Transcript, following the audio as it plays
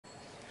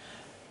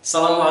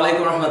আসসালামু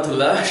আলাইকুম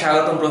রহমতুল্লাহ।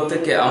 স্বাগতম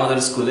প্রত্যেককে আমাদের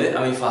স্কুলে।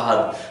 আমি ফাহাদ।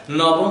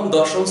 নবম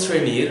দশম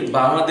শ্রেণীর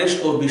বাংলাদেশ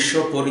ও বিশ্ব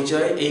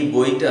পরিচয় এই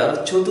বইটার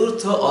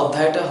চতুর্থ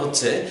অধ্যায়টা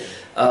হচ্ছে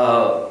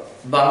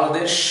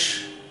বাংলাদেশ,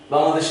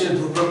 বাংলাদেশের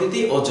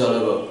ভূপ্রকৃতি ও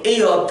জলবায়ু। এই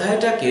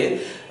অধ্যায়টাকে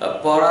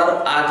পড়ার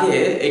আগে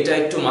এটা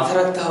একটু মাথায়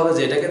রাখতে হবে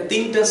যে এটাকে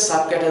তিনটা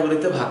সাব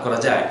ক্যাটাগরিতে ভাগ করা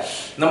যায়।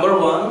 নাম্বার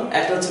ওয়ান,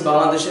 একটা হচ্ছে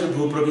বাংলাদেশের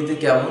ভূপ্রকৃতি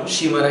কেমন,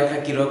 সীমারেখা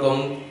কিরকম,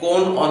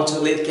 কোন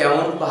অঞ্চলে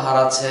কেমন পাহাড়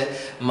আছে,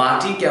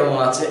 মাটি কেমন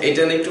আছে,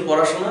 এটা নিয়ে একটু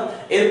পড়াশোনা।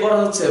 এরপর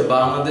হচ্ছে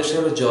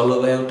বাংলাদেশের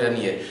জলবায়ুটা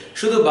নিয়ে।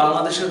 শুধু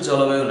বাংলাদেশের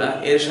জলবায়ু না,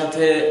 এর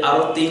সাথে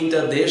আরো তিনটা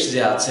দেশ যে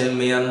আছে,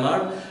 মিয়ানমার,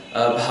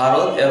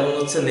 ভারত এবং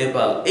হচ্ছে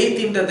নেপাল, এই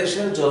তিনটা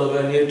দেশের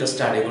জলবায়ু নিয়ে একটা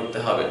স্টাডি করতে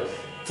হবে।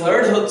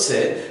 থার্ড হচ্ছে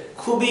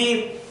খুবই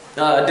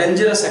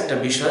ডেঞ্জারাস একটা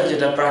বিষয়,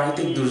 যেটা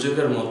প্রাকৃতিক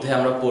দুর্যোগের মধ্যে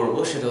আমরা পড়বো,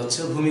 সেটা হচ্ছে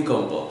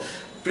ভূমিকম্প।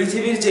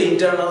 পৃথিবীর যে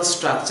ইন্টারনাল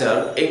স্ট্রাকচার,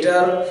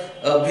 এটার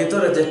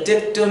ভেতরে যে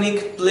টেকটনিক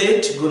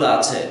প্লেট গুলো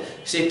আছে,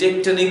 সেই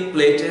টেকটনিক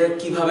প্লেটে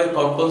কিভাবে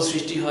কম্পন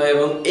সৃষ্টি হয়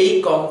এবং এই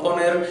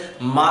কম্পনের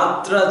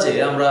মাত্রা যে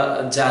আমরা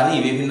জানি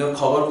বিভিন্ন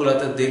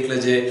খবরগুলোতে দেখলে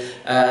যে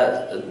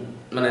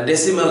মানে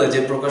ডেসিমালে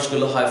যে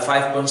প্রকাশগুলো হয়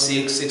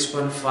 5.6,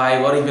 6.5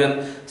 অর ইভেন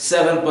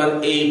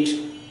 7.8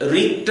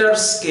 রিক্টার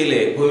স্কেলে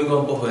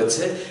ভূমিকম্প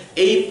হয়েছে।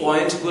 এই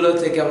পয়েন্টগুলো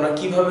থেকে আমরা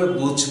কিভাবে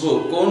বুঝবো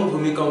কোন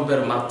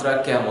ভূমিকম্পের মাত্রা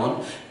কেমন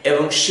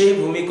এবং সেই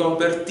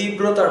ভূমিকম্পের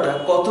তীব্রতাটা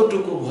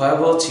কতটুকু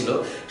ভয়াবহ ছিল,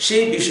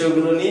 সেই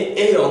বিষয়গুলো নিয়ে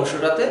এই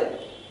অংশটাতে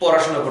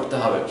পড়াশোনা করতে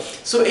হবে।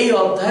 সো এই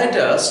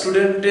অধ্যায়টা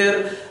স্টুডেন্টের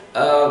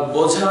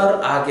বোঝার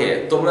আগে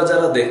তোমরা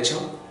যারা দেখছো,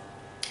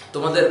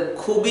 তোমাদের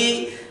খুবই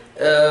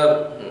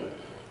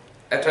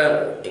একটা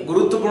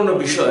গুরুত্বপূর্ণ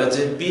বিষয়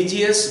যে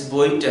বিজিএস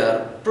বইটার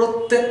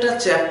প্রত্যেকটা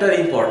চ্যাপ্টার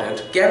ইম্পর্টেন্ট।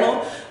 কেন?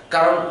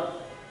 কারণ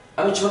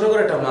আমি ছোট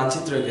করে একটা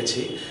মানচিত্র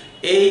এঁকেছি।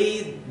 এই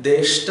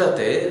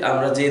দেশটাতে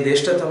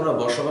আমরা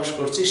বসবাস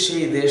করছি,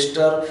 সেই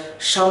দেশটার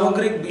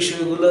সামগ্রিক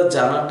বিষয়গুলো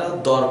জানাটা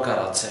দরকার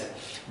আছে।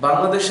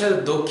 বাংলাদেশের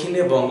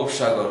দক্ষিণে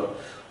বঙ্গোপসাগর,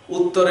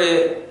 উত্তরে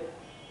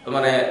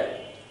মানে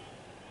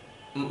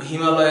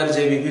হিমালয়ের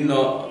যে বিভিন্ন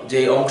যে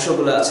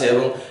অংশগুলো আছে,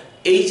 এবং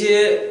এই যে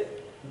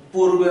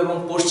পূর্ব এবং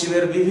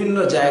পশ্চিমের বিভিন্ন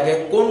জায়গায়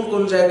কোন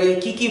কোন জায়গায়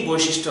কি কি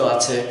বৈশিষ্ট্য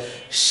আছে,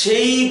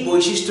 সেই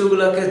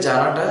বৈশিষ্ট্যগুলোকে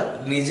জানাটা,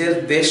 নিজের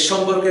দেশ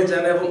সম্পর্কে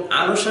জানা এবং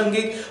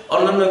আনুষঙ্গিক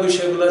অন্যান্য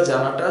বিষয়গুলো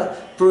জানাটা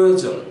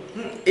প্রয়োজন।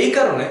 এই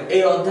কারণে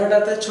এই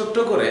অধ্যায়টাতে ছোট্ট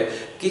করে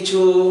কিছু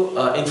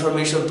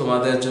ইনফরমেশন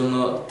তোমাদের জন্য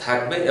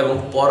থাকবে, এবং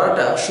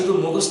পড়াটা শুধু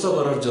মুখস্থ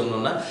করার জন্য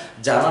না,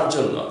 জানার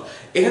জন্য।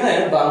 এখানে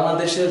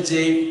বাংলাদেশের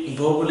যে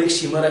ভৌগোলিক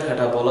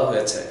সীমারেখাটা বলা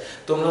হয়েছে,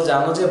 তোমরা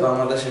জানো যে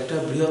বাংলাদেশ একটা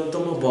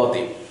বৃহত্তম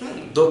বদ্বীপ,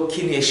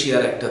 দক্ষিণ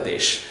এশিয়ার একটা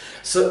দেশ।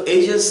 সো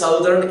এই যে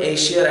সাউদার্ন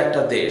এশিয়ার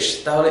একটা দেশ,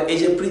 তাহলে এই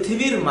যে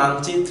পৃথিবীর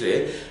মানচিত্রে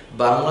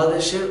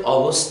বাংলাদেশের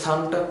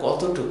অবস্থানটা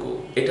কতটুকু,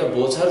 এটা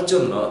বোঝার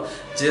জন্য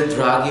যে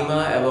দ্রাঘিমা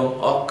এবং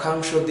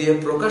অক্ষাংশ দিয়ে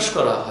প্রকাশ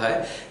করা হয়,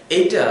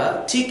 এটা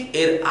ঠিক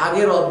এর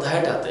আগের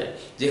অধ্যায়টাতে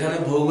যেখানে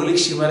ভৌগোলিক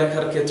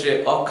সীমারেখার ক্ষেত্রে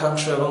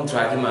অক্ষাংশ এবং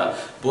দ্রাঘিমা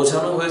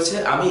বোঝানো হয়েছে,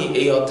 আমি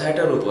এই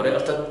অধ্যায়টার উপরে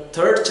অর্থাৎ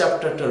থার্ড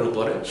চ্যাপ্টারটার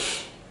উপরে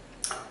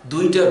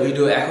দুইটা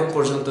ভিডিও এখন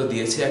পর্যন্ত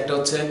দিয়েছি। একটা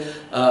হচ্ছে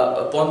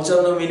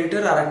 55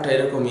 মিনিটের, আর একটা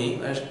এরকমই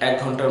 1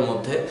 ঘন্টার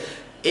মধ্যে।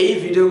 এই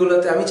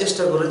ভিডিওগুলোতে আমি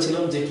চেষ্টা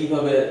করেছিলাম যে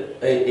কিভাবে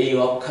এই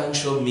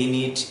অক্ষাংশ,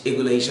 মিনিট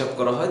এগুলো হিসাব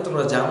করা হয়।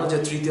 তোমরা জানো যে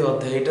তৃতীয়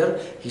অধ্যায়টার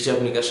হিসাব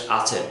নিকাশ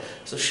আছে।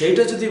 তো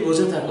সেইটা যদি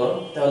বুঝে থাকো,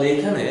 তাহলে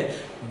এখানে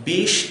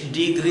 20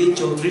 ডিগ্রি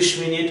 34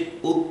 মিনিট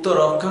উত্তর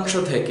অক্ষাংশ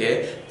থেকে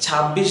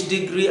 26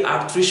 ডিগ্রি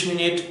 38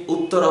 মিনিট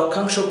উত্তর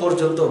অক্ষাংশ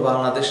পর্যন্ত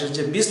বাংলাদেশের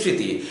যে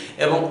বিস্তৃতি,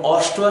 এবং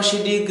 88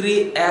 ডিগ্রি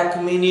 1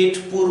 মিনিট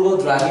পূর্ব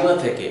দ্রাঘিমা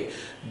থেকে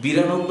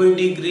 92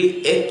 ডিগ্রি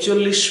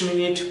 41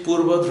 মিনিট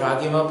পূর্ব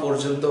দ্রাঘিমা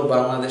পর্যন্ত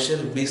বাংলাদেশের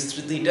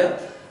বিস্তৃতিটা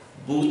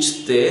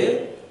বুঝতে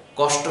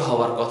কষ্ট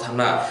হওয়ার কথা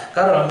না।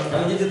 কারণ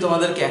আমি যদি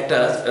তোমাদেরকে একটা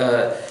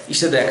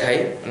ইসে দেখাই,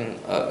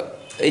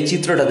 এই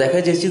চিত্রটা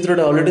দেখাই, যে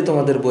চিত্রটা অলরেডি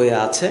তোমাদের বইয়ে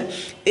আছে।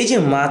 এই যে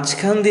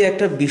মাঝখান দিয়ে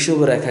একটা বিষুব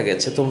রেখা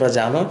গেছে, তোমরা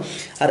জানো।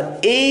 আর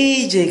এই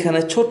যে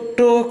এখানে ছোট্ট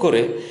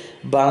করে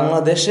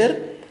বাংলাদেশের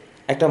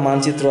একটা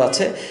মানচিত্র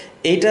আছে,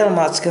 এইটার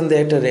মাঝখান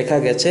দিয়ে একটা রেখা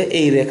গেছে।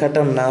 এই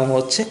রেখাটার নাম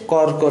হচ্ছে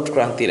কর্কট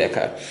ক্রান্তি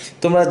রেখা।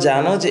 তোমরা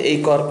জানো যে এই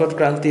কর্কট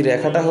ক্রান্তি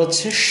রেখাটা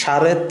হচ্ছে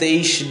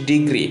 23.5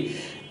 ডিগ্রি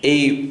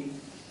এই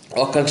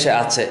অক্ষাংশে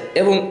আছে,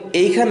 এবং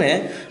এইখানে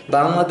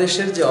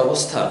বাংলাদেশের যে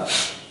অবস্থা,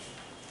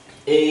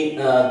 এই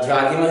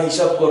দ্রাঘিমা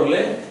হিসাব করলে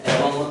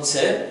এবং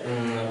হচ্ছে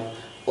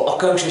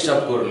অক্ষাংশ হিসাব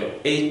করলে,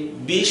 এই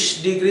 20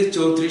 ডিগ্রি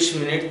 34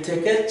 মিনিট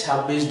থেকে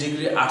 26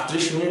 ডিগ্রি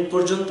 38 মিনিট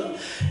পর্যন্ত,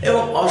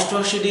 এবং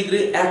 88 ডিগ্রি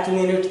 1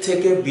 মিনিট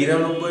থেকে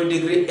 92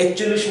 ডিগ্রি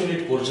 41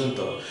 মিনিট পর্যন্ত,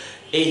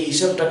 এই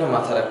হিসাবটাকে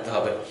মাথায় রাখতে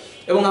হবে।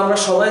 এবং আমরা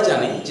সবাই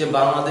জানি যে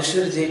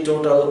বাংলাদেশের যে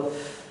টোটাল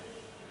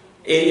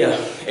এরিয়া,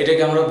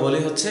 এটাকে আমরা বলি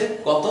হচ্ছে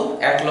কত,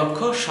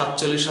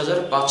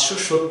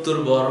 1,47,570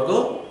 বর্গ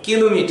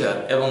কিলোমিটার,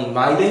 এবং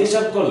মাইলে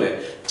হিসাব করলে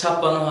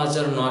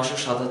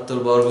 56,977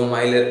 বর্গ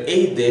মাইলের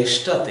এই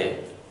দেশটাতে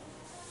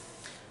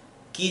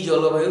কি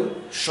জলবায়ু,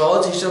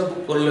 সহজ হিসাব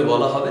করলে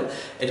বলা হবে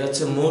এটা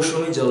হচ্ছে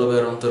মৌসুমী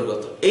জলবায়ুর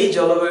অন্তর্গত। এই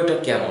জলবায়ুটা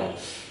কেমন?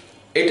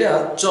 এটা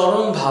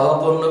চরম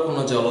ভাবাপন্ন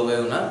কোনো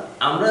জলবায়ু না।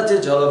 আমরা যে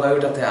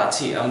জলবায়ুটাতে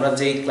আছি, আমরা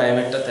যেই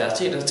ক্লাইমেটটাতে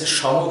আছি, এটা হচ্ছে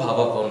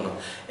সমভাবাপন্ন।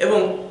 এবং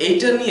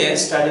এইটা নিয়ে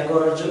স্টাডি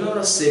করার জন্য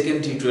আমরা সেকেন্ড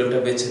টিউটোরিয়ালটা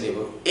বেছে নিব।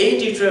 এই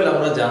টিউটোরিয়াল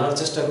আমরা জানার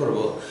চেষ্টা করব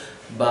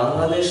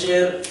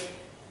বাংলাদেশের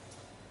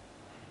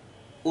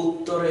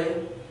উত্তরে,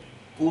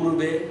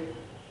 পূর্বে,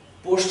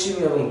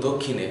 পশ্চিমে এবং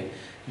দক্ষিণে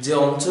যে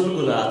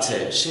অঞ্চলগুলো আছে,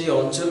 সেই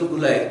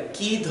অঞ্চলগুলায়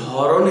কি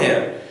ধরনের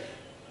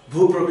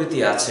ভূপ্রকৃতি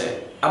আছে।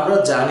 আমরা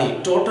জানি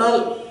টোটাল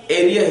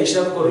এরিয়া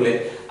হিসাব করলে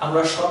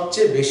আমরা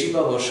সবচেয়ে বেশি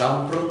পাবো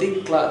সাম্প্রতিক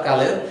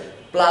কালের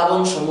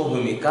প্লাবন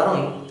সমভূমি, কারণ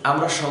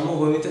আমরা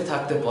সমভূমিতে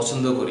থাকতে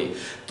পছন্দ করি।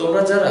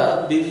 তোমরা যারা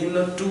বিভিন্ন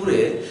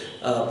ট্যুরে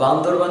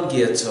বান্দরবান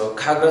গিয়েছ,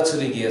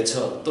 খাগড়াছড়ি গিয়েছ,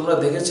 তোমরা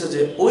দেখেছো যে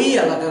ওই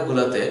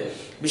এলাকাগুলোতে,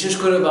 বিশেষ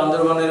করে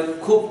বান্দরবানের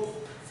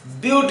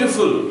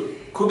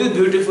খুবই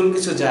বিউটিফুল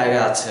কিছু জায়গা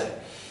আছে,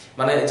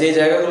 মানে যে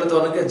জায়গাগুলোতে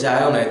অনেকে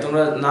যায়ও নাই।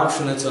 তোমরা নাম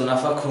শুনেছো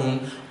নাফাখুম,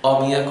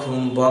 অমিয়াখুম,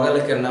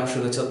 বগালেকের নাম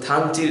শুনেছো,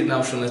 থানচির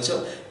নাম শুনেছো,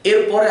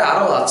 এরপরে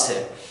আরো আছে।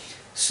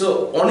 সো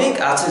অনেক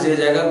আছে যে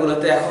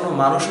জায়গাগুলোতে এখনো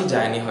মানুষও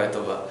যায়নি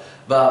হয়তোবা,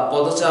 বা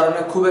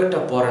পদচারণে খুব একটা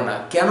পড়ে না।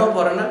 কেন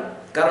পড়ে না?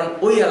 কারণ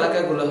ওই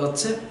এলাকাগুলো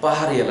হচ্ছে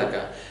পাহাড়ি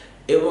এলাকা,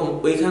 এবং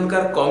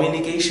ওইখানকার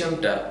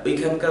কমিউনিকেশনটা,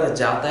 ওইখানকার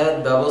যাতায়াত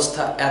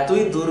ব্যবস্থা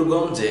এতই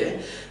দুর্গম যে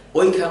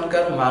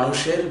ওইখানকার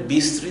মানুষের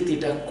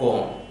বিস্তৃতিটা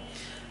কম।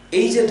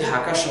 এই যে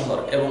ঢাকা শহর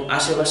এবং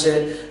আশেপাশে,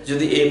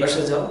 যদি এই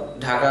পাশে যাও,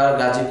 ঢাকা,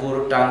 গাজীপুর,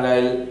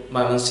 টাঙ্গাইল,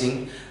 ময়মনসিংহ,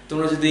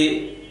 তোমরা যদি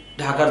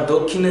ঢাকার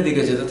দক্ষিণের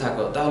দিকে যেতে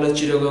থাকো তাহলে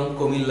চিটাগং,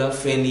 কুমিল্লা,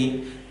 ফেনী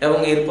এবং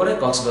এরপরে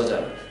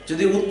কক্সবাজার।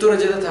 যদি উত্তরে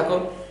যেতে থাকো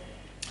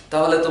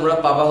তাহলে তোমরা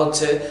পাবা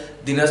হচ্ছে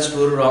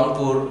দিনাজপুর,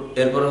 রংপুর,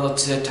 এরপরে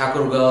হচ্ছে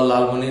ঠাকুরগাঁও,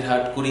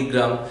 লালমনিরহাট,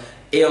 কুড়িগ্রাম,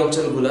 এই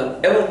অঞ্চলগুলা।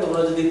 এবং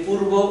তোমরা যদি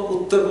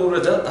উত্তর পূর্বে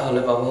যাও তাহলে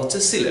পাবা হচ্ছে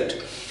সিলেট।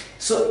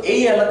 সো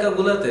এই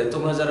এলাকাগুলোতে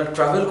তোমরা যারা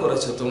ট্রাভেল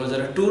করেছো, তোমরা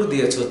যারা ট্যুর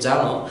দিয়েছো,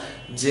 জানো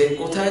যে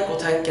কোথায়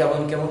কোথায়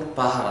কেমন কেমন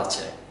পাহাড়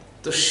আছে।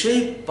 তো সেই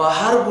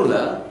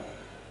পাহাড়গুলা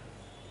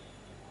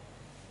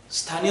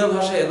স্থানীয়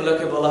ভাষায়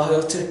এগুলোকে বলা হয়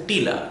হচ্ছে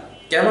টিলা।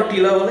 কেন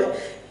টিলা বলে?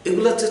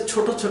 এগুলো হচ্ছে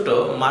ছোট ছোট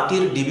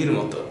মাটির ডিবির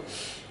মতো।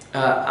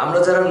 আমরা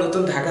যারা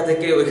নতুন ঢাকা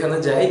থেকে ওইখানে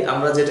যাই,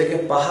 আমরা যেটাকে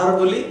পাহাড়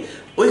বলি,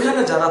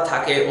 ওইখানে যারা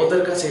থাকে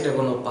ওদের কাছে এটা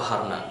কোনো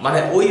পাহাড় না, মানে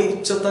ওই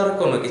উচ্চতার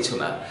কোনো কিছু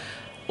না।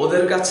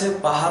 ওদের কাছে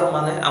পাহাড়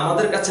মানে,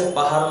 আমাদের কাছে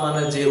পাহাড়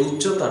মানে যে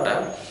উচ্চতাটা,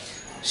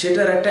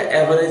 সেটার একটা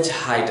অ্যাভারেজ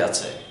হাইট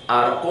আছে।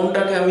 আর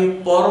কোনটাকে আমি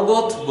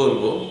পর্বত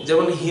বলবো,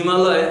 যেমন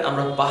হিমালয়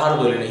আমরা পাহাড়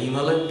বলি না,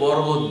 হিমালয়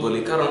পর্বত বলি,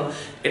 কারণ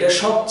এটা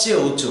সবচেয়ে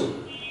উঁচু,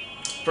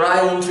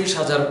 প্রায়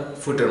 29,000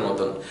 ফুটের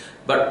মতন।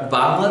 বাট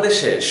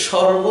বাংলাদেশে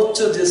সর্বোচ্চ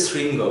যে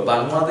শৃঙ্গ,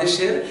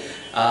 বাংলাদেশের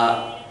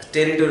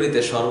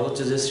টেরিটরিতে সর্বোচ্চ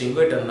যে শৃঙ্গ,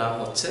 এটার নাম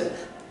হচ্ছে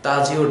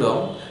তাজিওডং।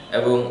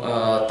 এবং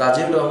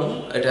তাজিওডং,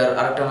 এটার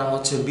আরেকটা নাম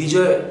হচ্ছে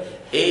বিজয়।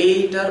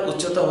 এইটার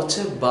উচ্চতা হচ্ছে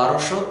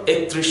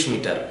 1231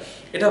 মিটার।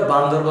 এটা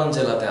বান্দরবান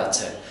জেলাতে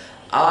আছে।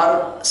 আর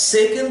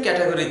সেকেন্ড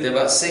ক্যাটাগরিতে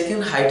বা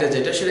সেকেন্ড হাইটে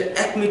যেটা, সেটা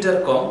 1 মিটার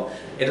কম,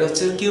 এটা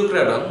হচ্ছে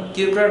কিউক্রাডং।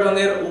 কিউক্রাডং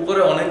এর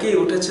উপরে অনেকেই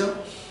উঠেছে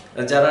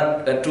যারা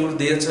ট্যুর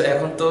দিয়েছো।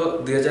 এখন তো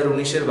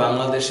 2019-এর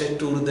বাংলাদেশে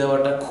ট্যুর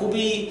দেওয়াটা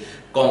খুবই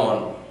কমন।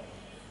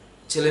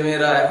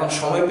 ছেলেমেয়েরা এখন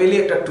সময় পেলে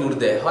একটা ট্যুর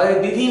দেয়, হয়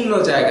বিভিন্ন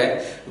জায়গায়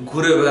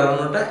ঘুরে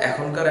বেড়ানোটা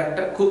এখনকার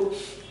একটা খুব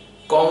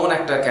কমন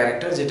একটা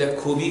ক্যারেক্টার, যেটা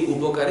খুবই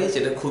উপকারী,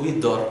 যেটা খুবই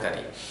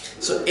দরকারি।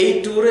 সো এই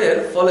ট্যুরের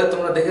ফলে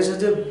তোমরা দেখেছো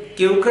যে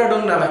কেউক্রাডং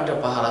নামে একটা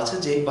পাহাড় আছে,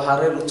 যে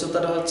পাহাড়ের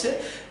উচ্চতাটা হচ্ছে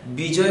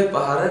বিজয়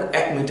পাহাড়ের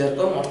 1 মিটার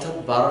কম, অর্থাৎ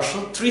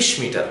 1230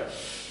 মিটার।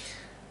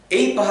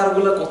 এই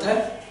পাহাড়গুলো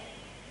কোথায়?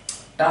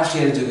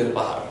 টারশিয়ারি যুগের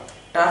পাহাড়।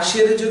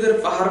 টারশিয়ারি যুগের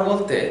পাহাড়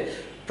বলতে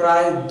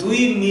প্রায়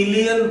 2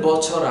 মিলিয়ন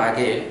বছর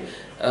আগে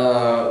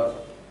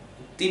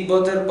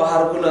তিব্বতের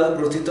পাহাড়গুলো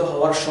গ্রথিত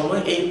হওয়ার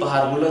সময় এই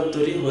পাহাড়গুলো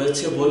তৈরি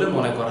হয়েছে বলে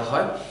মনে করা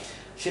হয়।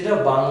 সেটা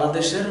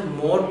বাংলাদেশের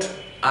মোট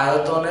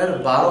আয়তনের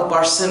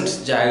 12%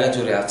 জায়গা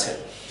জুড়ে আছে।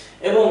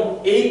 এবং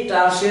এই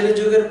টারশিয়ারি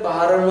যুগের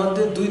পাহাড়ের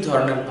মধ্যে 2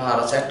 ধরনের পাহাড়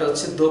আছে, একটা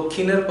হচ্ছে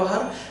দক্ষিণের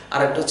পাহাড়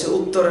আর একটা হচ্ছে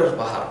উত্তরের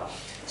পাহাড়।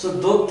 সো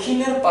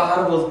দক্ষিণের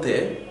পাহাড় বলতে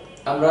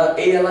আমরা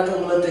এই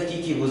এলাকাগুলোতে কি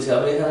কি বুঝি?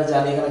 আমরা এখানে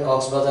জানি, এখানে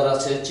কক্সবাজার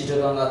আছে,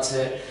 চিটাগং আছে,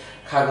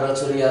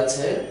 খাগড়াছড়ি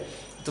আছে।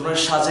 তোমরা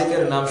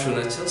সাজেকের নাম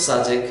শুনেছো,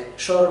 সাজেক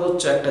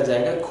সর্বোচ্চ একটা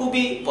জায়গা,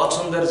 খুবই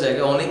পছন্দের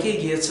জায়গা, অনেকেই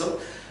গিয়েছো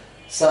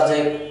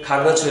সাজেক।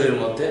 খাগড়াছড়ির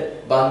মধ্যে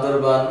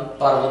বান্দরবান,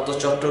 পার্বত্য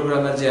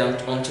চট্টগ্রামের যে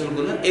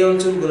অঞ্চলগুলো, এই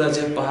অঞ্চলগুলো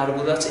যে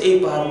পাহাড়গুলো আছে, এই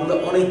পাহাড়গুলো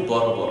অনেক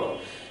বড় বড়,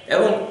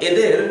 এবং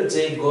এদের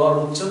যে গড়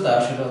উচ্চতা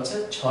সেটা হচ্ছে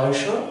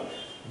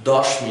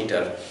 610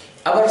 মিটার।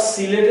 আবার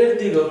সিলেটের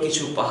দিকেও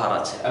কিছু পাহাড়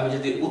আছে। আমি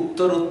যদি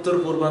উত্তর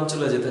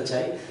পূর্বাঞ্চলে যেতে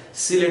চাই,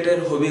 সিলেটের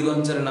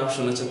হবিগঞ্জের নাম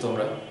শুনেছো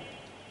তোমরা।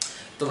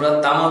 তোমরা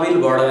তামাবিল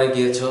বর্ডারে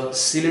গিয়েছো,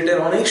 সিলেটের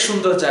অনেক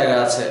সুন্দর জায়গা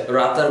আছে।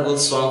 রাতারগুল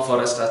সোয়াম্প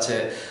ফরেস্ট আছে,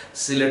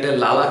 সিলেটের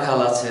লালাখাল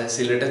আছে,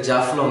 সিলেটের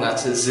জাফলং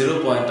আছে, 0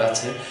 পয়েন্ট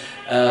আছে,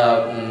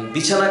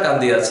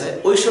 বিছানাকান্দি আছে।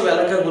 ওইসব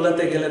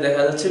এলাকাগুলোতে গেলে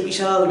দেখা যাচ্ছে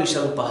বিশাল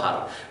বিশাল পাহাড়।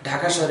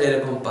 ঢাকা শহরে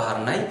এরকম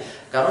পাহাড় নাই,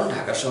 কারণ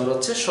ঢাকা শহর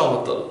হচ্ছে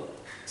সমতল।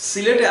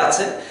 সিলেটে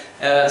আছে,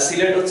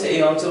 সিলেট হচ্ছে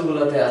এই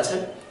অঞ্চলগুলোতে আছে।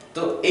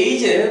 তো এই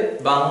যে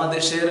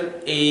বাংলাদেশের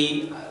এই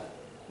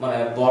মানে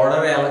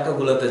বর্ডার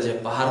এলাকাগুলোতে যে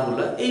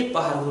পাহাড়গুলো, এই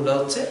পাহাড়গুলো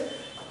হচ্ছে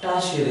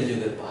টারশিয়ারি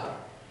যুগের পাহাড়।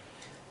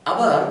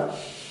 আবার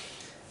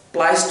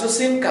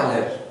প্লাইস্টোসিন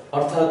কালের,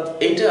 অর্থাৎ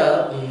এটা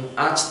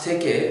আজ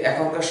থেকে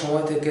এখনকার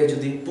সময় থেকে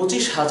যদি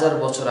 25,000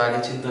 বছর আগে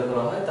চিন্তা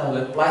করা হয়, তাহলে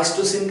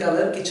প্লাইস্টোসিন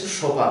কালের কিছু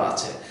সোপান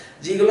আছে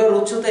যেগুলোর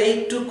উচ্চতা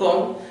একটু কম,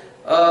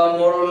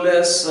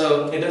 মোরলেস।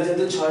 এটা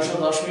যেহেতু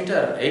 610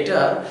 মিটার, এটা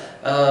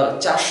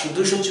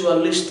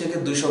 244 থেকে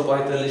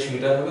 245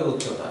 মিটার হবে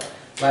উচ্চতা।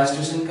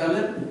 প্লাইস্টোসিন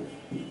কালের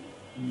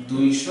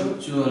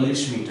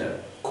 244 মিটার,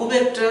 খুব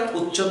একটা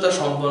উচ্চতা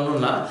সম্পন্ন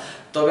না।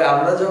 তবে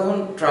আমরা যখন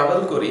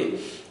ট্রাভেল করি,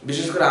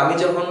 বিশেষ করে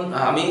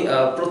আমি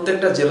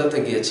প্রত্যেকটা জেলাতে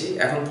গিয়েছি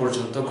এখন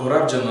পর্যন্ত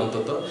ঘোরার জন্য,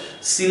 অন্তত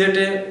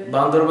সিলেটে,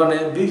 বান্দরবানে,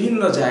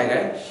 বিভিন্ন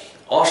জায়গায়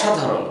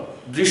অসাধারণ,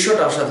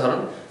 দৃশ্যটা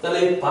অসাধারণ। তাহলে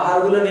এই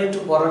পাহাড়গুলো নিয়ে একটু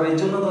পড়ার এই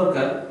জন্য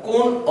দরকার,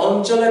 কোন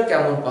অঞ্চলে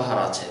কেমন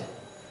পাহাড় আছে।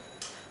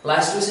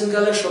 প্লাইস্টোসিন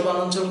কালের সোপান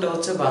অঞ্চলটা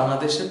হচ্ছে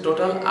বাংলাদেশের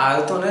টোটাল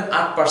আয়তনের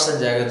 8%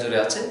 জায়গা জুড়ে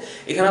আছে।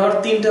 এখানে আবার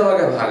 3টা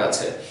ভাগে ভাগ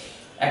আছে।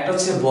 একটা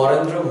হচ্ছে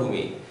বরেন্দ্র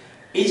ভূমি।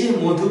 এই যে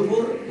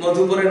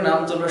মধুপুরের নাম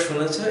তোমরা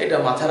শুনেছো, এটা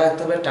মাথায়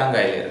রাখতে হবে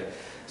টাঙ্গাইলের।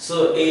 সো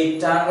এই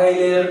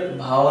টাঙ্গাইলের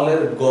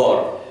ভাওয়ালের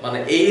গড়, মানে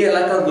এই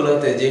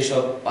এলাকাগুলোতে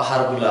যেসব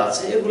পাহাড়গুলো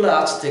আছে, এগুলো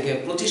আজ থেকে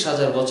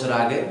 25,000 বছর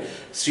আগে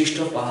সৃষ্ট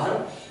পাহাড়,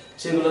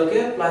 সেগুলোকে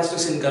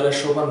প্লাইস্টোসিন কালের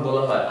সোপান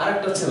বলা হয়।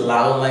 আরেকটা হচ্ছে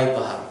লালমাই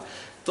পাহাড়।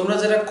 তোমরা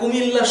যারা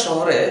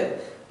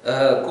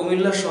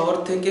কুমিল্লা শহর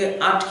থেকে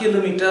 8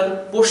 কিলোমিটার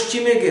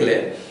পশ্চিমে গেলে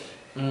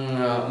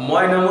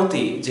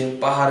ময়নামতি যে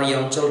পাহাড়ি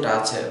অঞ্চলটা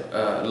আছে,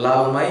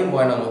 লালমাই,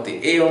 ময়নামতি,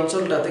 এই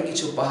অঞ্চলটাতে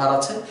কিছু পাহাড়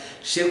আছে,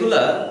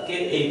 সেগুলাকে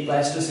এই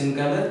প্লাইস্টোসিন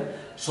কালের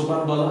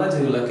সোপান বলা হয়,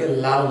 যেগুলোকে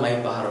লালমাই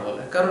পাহাড়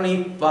বলে। কারণ এই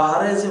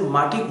পাহাড়ে যে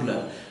মাটিগুলা,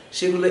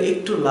 সেগুলো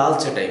একটু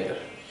লালচে টাইপের,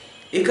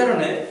 এই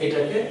কারণে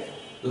এটাকে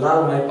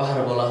লালমাই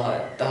পাহাড় বলা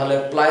হয়। তাহলে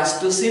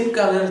প্লাইস্টোসিন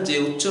কালের যে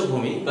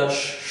উচ্চভূমি বা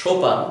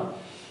সোপান,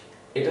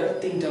 এটার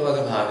 3টা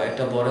ভাগে ভাগ,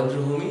 একটা বরেন্দ্র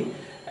ভূমি,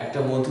 একটা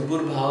মধুপুর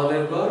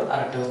ভাওয়ালের গড়, আর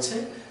একটা হচ্ছে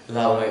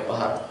লালমাই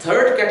পাহাড়।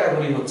 থার্ড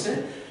ক্যাটাগরি হচ্ছে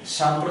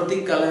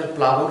সাম্প্রতিক কালের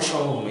প্লাবন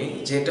সমভূমি,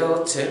 যেটা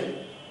হচ্ছে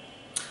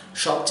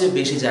সবচেয়ে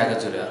বেশি জায়গা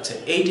জুড়ে আছে,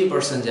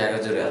 80% জায়গা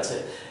জুড়ে আছে।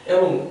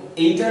 এবং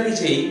এইটারই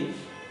যেই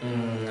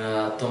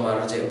তোমার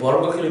যে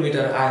বর্গ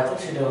কিলোমিটার আয়তন,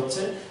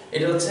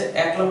 এটা হচ্ছে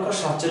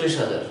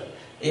 1,47,000।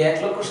 এই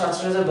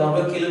 1,47,000 বর্গ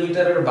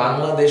কিলোমিটারের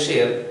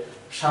বাংলাদেশের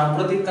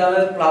সাম্প্রতিক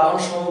কালের প্লাবন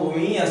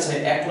সমভূমি আছে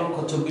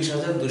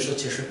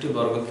 1,24,266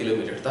 বর্গ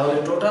কিলোমিটার। তাহলে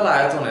টোটাল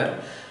আয়তনের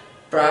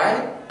প্রায়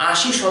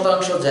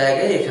 80%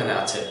 জায়গায় এখানে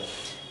আছে।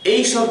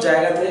 এই সব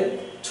জায়গাতে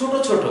ছোট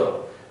ছোট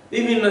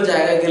বিভিন্ন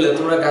জায়গায় গেলে,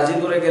 তোমরা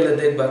গাজীপুরে গেলে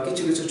দেখবা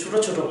কিছু কিছু ছোট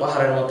ছোট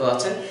পাহাড়ের মতো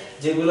আছে,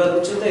 যেগুলোর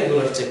উচ্চতা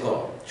এগুলোর চেয়ে কম।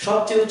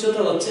 সবচেয়ে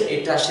উচ্চতা হচ্ছে এই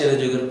টারশিয়ারি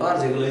যুগের পাহাড়,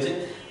 যেগুলো যে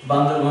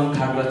বান্দরবান,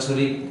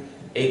 খাগড়াছড়ি,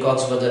 এই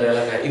কক্সবাজার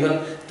এলাকায়। ইভেন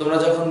তোমরা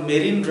যখন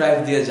মেরিন ড্রাইভ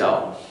দিয়ে যাও,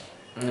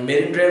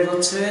 মেরিন ড্রাইভ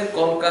হচ্ছে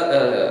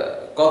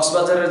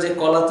কক্সবাজারের যে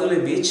কলাতলি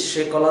বিচ,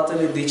 সেই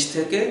কলাতলি বিচ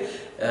থেকে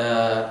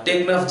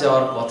টেকনাফ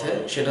যাওয়ার পথে,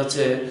 সেটা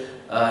হচ্ছে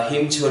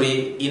হিমছড়ি,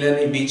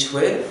 ইনানি বিচ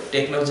হয়ে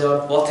টেকনাফ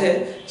যাওয়ার পথে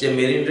যে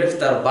মেরিন ড্রাইভ,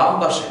 তার বাম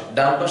পাশে,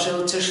 ডান পাশে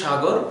হচ্ছে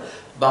সাগর,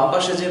 বাম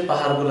পাশে যে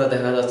পাহাড়গুলো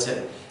দেখা যাচ্ছে,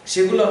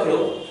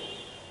 সেগুলোকেও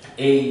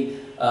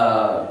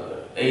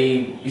এই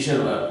বিশেষ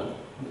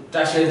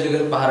টারশিয়ারি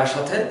যুগের পাহাড়ের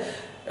সাথে,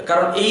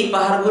 কারণ এই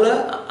পাহাড়গুলো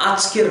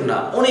আজকের না,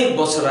 অনেক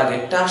বছর আগে।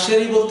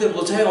 টারশিয়ারি বলতে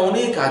বোঝায়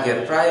অনেক আগের,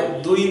 প্রায়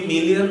 2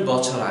 মিলিয়ন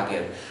বছর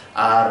আগের।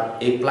 আর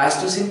এই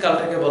প্লাইস্টোসিন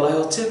কালটাকে বলা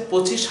হচ্ছে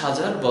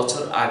 25,000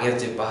 বছর আগের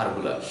যে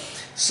পাহাড়গুলো।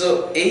 সো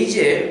এই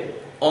যে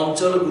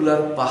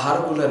অঞ্চলগুলোর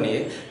পাহাড়গুলো নিয়ে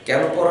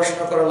কেন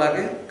পড়াশোনা করা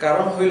লাগে,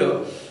 কারণ হইল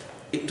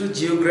একটু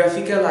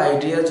জিওগ্রাফিক্যাল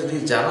আইডিয়া যদি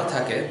জানা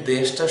থাকে,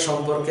 দেশটা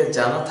সম্পর্কে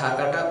জানা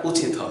থাকাটা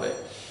উচিত হবে।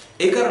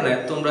 এই কারণে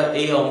তোমরা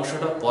এই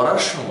অংশটা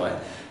পড়ার সময়,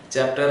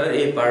 চ্যাপ্টারের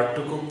এই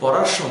পার্টটুকু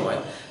পড়ার সময়,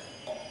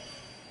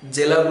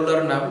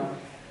 জেলাগুলোর নাম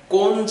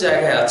কোন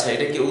জায়গায় আছে,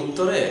 এটা কি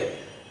উত্তরে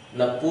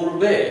না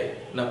পূর্বে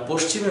না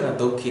পশ্চিমে না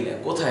দক্ষিণে,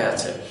 কোথায়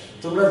আছে।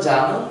 তোমরা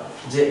জানো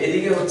যে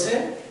এদিকে হচ্ছে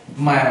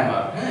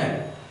মায়ানমার, হ্যাঁ,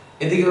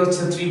 এদিকে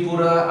হচ্ছে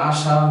ত্রিপুরা,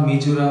 আসাম,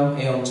 মিজোরাম,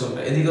 এই অঞ্চলটা,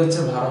 এদিকে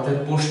হচ্ছে ভারতের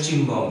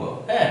পশ্চিমবঙ্গ,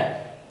 হ্যাঁ,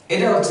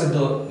 এটা হচ্ছে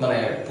মানে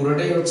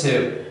পুরোটাই হচ্ছে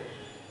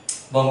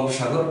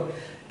বঙ্গোপসাগর।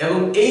 এবং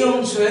এই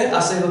অংশে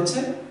আছে হচ্ছে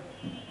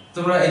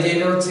তোমরা এই যে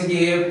এটা হচ্ছে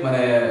গিয়ে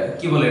মানে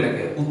কি বলে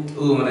এটাকে,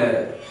 মানে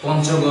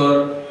পঞ্চগড়,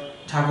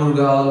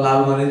 ঠাকুরগাঁও,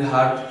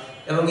 লালমনিরহাট,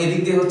 এবং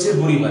এদিক দিয়ে হচ্ছে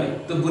বুড়িমারি।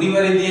 তো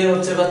বুড়িমারি দিয়ে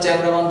হচ্ছে বা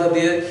চ্যাংড়াবান্ধা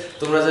দিয়ে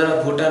তোমরা যারা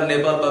ভুটান,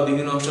 নেপাল বা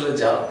বিভিন্ন অঞ্চলে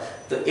যাও,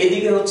 তো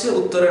এদিকে হচ্ছে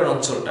উত্তরের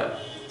অঞ্চলটা,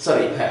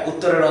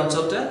 উত্তরের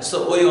অঞ্চলটা। সো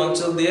ওই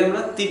অঞ্চল দিয়ে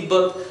আমরা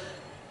তিব্বত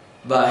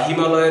বা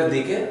হিমালয়ের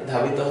দিকে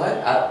ধাবিত হয়,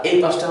 আর এই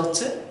পাশটা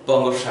হচ্ছে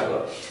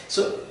বঙ্গোপসাগর।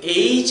 সো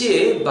এই যে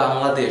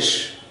বাংলাদেশ,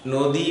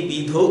 নদী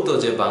বিধৌত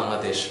যে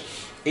বাংলাদেশ,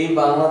 এই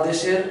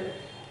বাংলাদেশের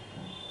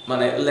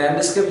মানে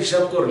ল্যান্ডস্কেপ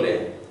হিসাব করলে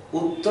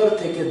উত্তর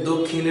থেকে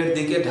দক্ষিণের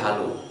দিকে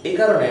ঢালু। এই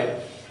কারণে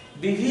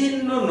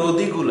বিভিন্ন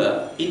নদীগুলা,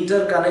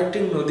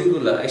 ইন্টারকানেক্টিং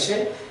নদীগুলা এসে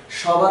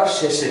সবার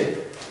শেষে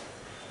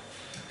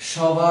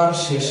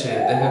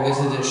দেখা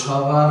গেছে যে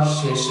সবার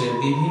শেষে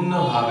বিভিন্ন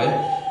ভাবে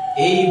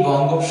এই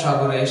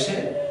বঙ্গোপসাগরে এসে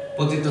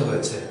পতিত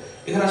হয়েছে।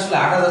 এখানে আসলে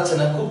আঁকা যাচ্ছে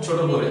না, খুব ছোট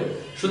করে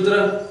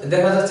সুতরাং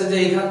দেখা যাচ্ছে যে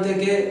এখান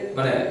থেকে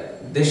মানে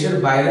দেশের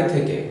বাইরে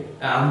থেকে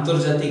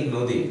আন্তর্জাতিক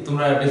নদী,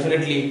 তোমরা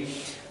ডেফিনেটলি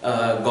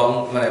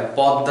মানে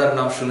পদ্মার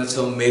নাম শুনেছো,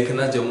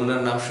 মেঘনা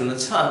যমুনার নাম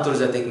শুনেছো,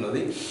 আন্তর্জাতিক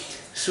নদী।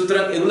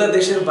 সুতরাং এগুলা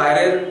দেশের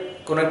বাইরের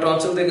কোন একটা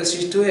অঞ্চল থেকে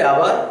সৃষ্টি হয়ে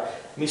আবার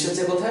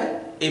মিশেছে কোথায়?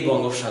 এই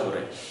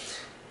বঙ্গোপসাগরে।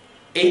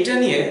 এইটা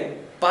নিয়ে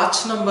 5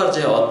 নম্বর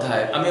যে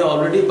অধ্যায়, আমি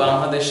অলরেডি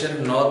বাংলাদেশের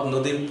নদ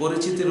নদীর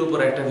পরিচিতির উপর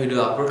একটা ভিডিও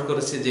আপলোড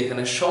করেছি,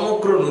 যেখানে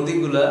সমগ্র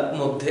নদীগুলার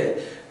মধ্যে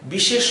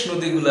বিশেষ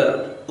নদীগুলার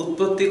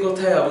উৎপত্তি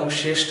কোথায় এবং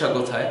শেষটা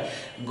কোথায়,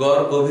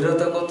 গড়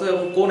গভীরতা কত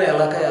এবং কোন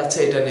এলাকায় আছে,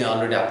 এটা নিয়ে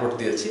অলরেডি আপলোড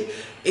দিয়েছি,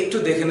 একটু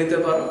দেখে নিতে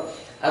পারো।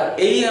 আর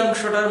এই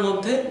অংশটার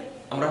মধ্যে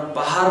আমরা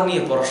পাহাড়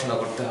নিয়ে পড়াশোনা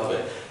করতে হবে।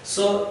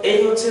 সো এই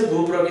হচ্ছে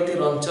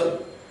ভূপ্রকৃতির অঞ্চল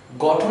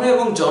গঠন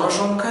এবং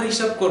জনসংখ্যার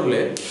হিসাব করলে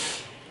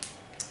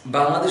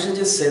বাংলাদেশে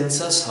যে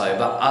সেন্সাস হয়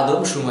বা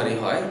আদমশুমারি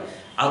হয়,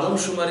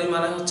 আদমশুমারি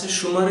মানে হচ্ছে,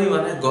 শুমারি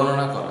মানে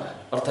গণনা করা,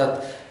 অর্থাৎ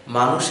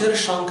মানুষের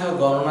সংখ্যা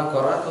গণনা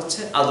করা হচ্ছে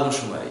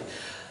আদমশুমারি।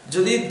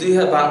 যদি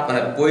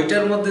মানে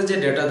বইটার মধ্যে যে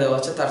ডেটা দেওয়া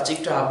আছে তার চেয়ে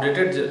একটু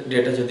আপডেটেড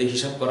ডেটা যদি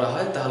হিসাব করা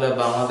হয়, তাহলে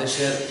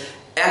বাংলাদেশের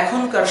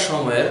এখনকার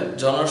সময়ের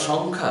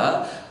জনসংখ্যা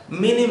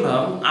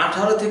মিনিমাম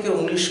 18 থেকে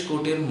 19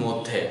 কোটির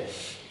মধ্যে।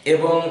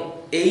 এবং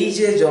এই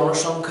যে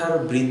জনসংখ্যার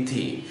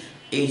বৃদ্ধি,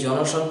 এই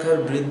জনসংখ্যার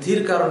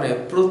বৃদ্ধির কারণে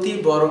প্রতি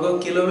বর্গ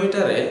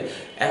কিলোমিটারে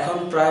এখন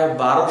প্রায়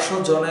 1200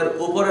 জনের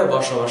উপরে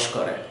বসবাস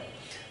করে।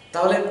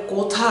 তাহলে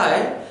কোথায়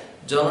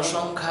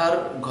জনসংখ্যার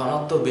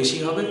ঘনত্ব বেশি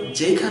হবে?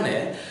 যেখানে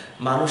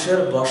মানুষের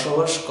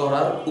বসবাস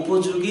করার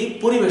উপযোগী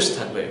পরিবেশ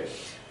থাকবে।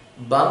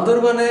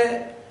 বান্দরবানে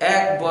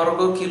 1 বর্গ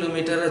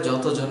কিলোমিটারে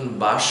যতজন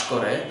বাস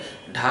করে,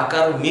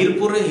 ঢাকার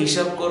মিরপুরে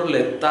হিসাব করলে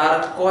তার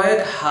কয়েক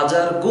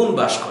হাজার গুণ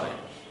বাস করে।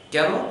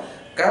 কেন?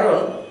 কারণ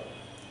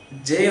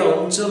যে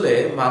অঞ্চলে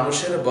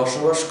মানুষের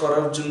বসবাস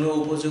করার জন্য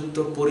উপযুক্ত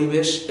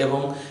পরিবেশ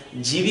এবং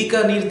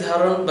জীবিকা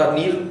নির্ধারণ বা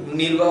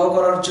নির্বাহ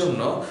করার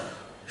জন্য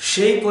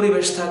সেই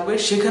পরিবেশ থাকবে,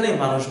 সেখানে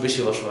মানুষ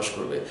বেশি বসবাস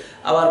করবে।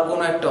 আবার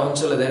কোনো একটা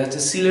অঞ্চলে দেখা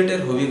যাচ্ছে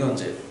সিলেটের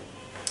হবিগঞ্জে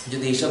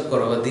যদি হিসাব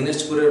করো, বা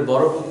দিনাজপুরের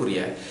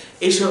বড়পুকুরিয়ায়,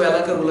 এইসব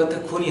এলাকাগুলোতে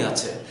খনি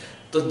আছে।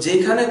 তো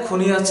যেখানে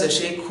খনি আছে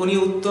সেই খনি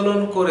উত্তোলন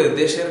করে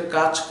দেশের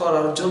কাজ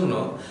করার জন্য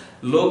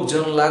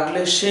লোকজন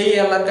লাগলে সেই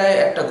এলাকায়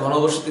একটা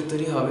ঘনবসতি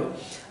তৈরি হবে।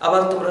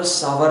 আবার তোমরা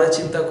সাভারে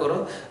চিন্তা করো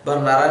বা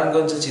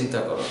নারায়ণগঞ্জে চিন্তা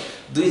করো,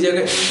 দুই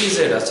জায়গায়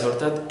ইপিজেড আছে,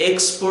 অর্থাৎ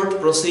এক্সপোর্ট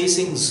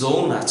প্রসেসিং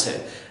জোন আছে,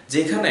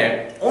 যেখানে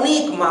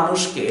অনেক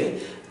মানুষকে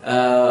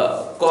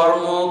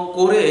কর্ম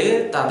করে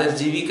তাদের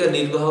জীবিকা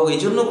নির্বাহ এই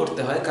জন্য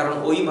করতে হয় কারণ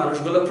ওই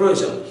মানুষগুলো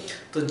প্রয়োজন।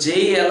 তো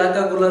যেই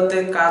এলাকাগুলোতে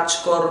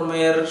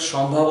কাজকর্মের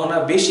সম্ভাবনা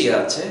বেশি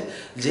আছে,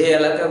 যে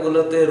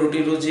এলাকাগুলোতে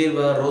রুটি রুজি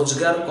বা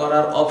রোজগার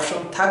করার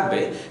অপশন থাকবে,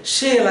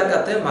 সেই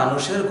এলাকাতে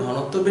মানুষের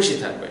ঘনত্ব বেশি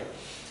থাকবে।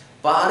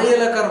 পাহাড়ি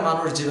এলাকার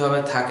মানুষ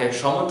যেভাবে থাকে,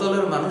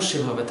 সমতলের মানুষ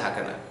সেভাবে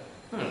থাকে না।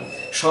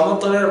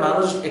 সমতলের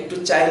মানুষ একটু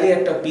চাইলে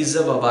একটা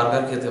পিৎজা বা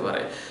বার্গার খেতে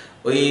পারে,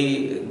 ওই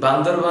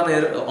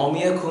বান্দরবানের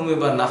অমিয়া খুমে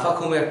বা নাফা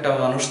খুমে একটা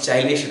মানুষ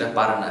চাইলে সেটা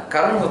পারে না।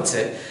 কারণ হচ্ছে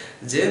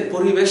যে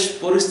পরিবেশ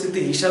পরিস্থিতি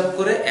হিসাব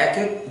করে এক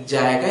এক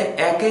জায়গায়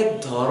এক এক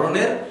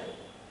ধরনের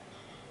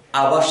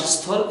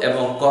আবাসস্থল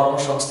এবং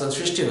কর্মসংস্থান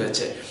সৃষ্টি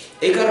হয়েছে।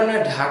 এই কারণে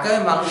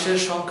ঢাকায় মানুষের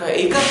সংখ্যা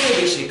এই কারণে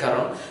বেশি,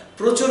 কারণ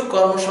প্রচুর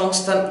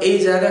কর্মসংস্থান এই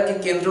জায়গাকে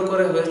কেন্দ্র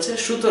করে হয়েছে।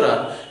 সুতরাং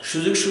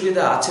সুযোগ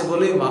সুবিধা আছে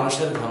বলেই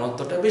মানুষের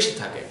ঘনত্বটা বেশি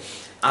থাকে।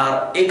 আর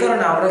এই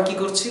কারণে আমরা কি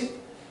করছি,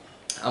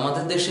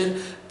 আমাদের দেশের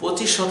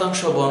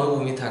 25%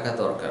 বনভূমি থাকা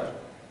দরকার।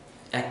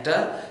 একটা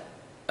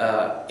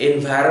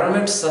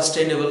এনভায়রনমেন্ট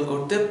সাস্টেইনেবল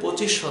করতে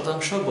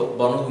 25%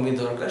 বনভূমি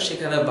দরকার।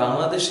 সেখানে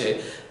বাংলাদেশে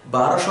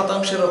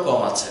 12%-এরও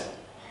কম আছে,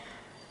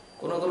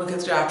 কোনো কোনো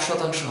ক্ষেত্রে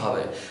 8%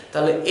 হবে।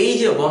 তাহলে এই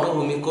যে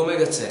বনভূমি কমে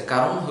গেছে,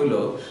 কারণ হলো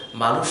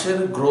মানুষের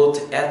গ্রোথ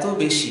এত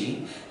বেশি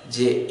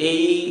যে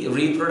এই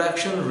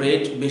রিপ্রোডাকশন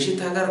রেট বেশি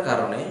থাকার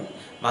কারণে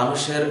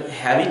মানুষের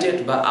হ্যাবিটেট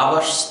বা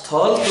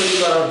আবাসস্থল তৈরি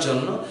করার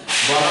জন্য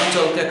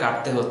বনাঞ্চলকে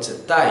কাটতে হচ্ছে।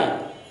 তাই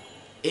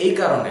এই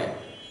কারণে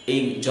এই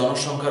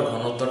জনসংখ্যার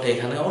ঘনত্বটা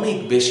এখানে অনেক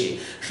বেশি।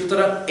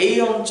 সুতরাং এই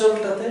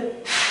অঞ্চলটাতে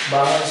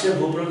বাংলাদেশের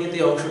ভূপ্রকৃতি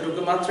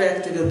অংশটুকু মাত্র 1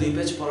 থেকে 2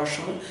 পেজ পড়ার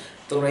সময়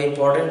তোমরা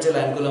ইম্পর্টেন্ট যে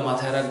লাইনগুলো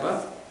মাথায় রাখবা,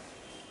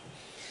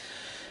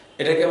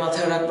 এটাকে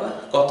মাথায় রাখবা,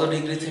 কত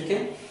ডিগ্রি থেকে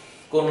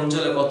কোন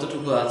অঞ্চলে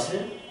কতটুকু আছে,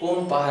 কোন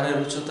পাহাড়ের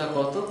উচ্চতা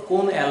কত,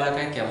 কোন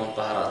এলাকায় কেমন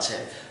পাহাড় আছে।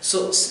 সো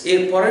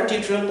এর পরের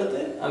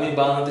টিউটোরিয়ালটাতে আমি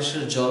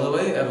বাংলাদেশের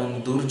জলবায়ু এবং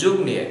দুর্যোগ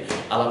নিয়ে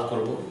আলাপ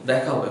করব।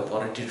 দেখা হবে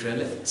পরের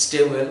টিউটোরিয়ালে। Stay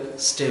well,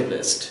 stay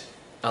blessed.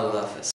 আল্লাহ হাফেজ।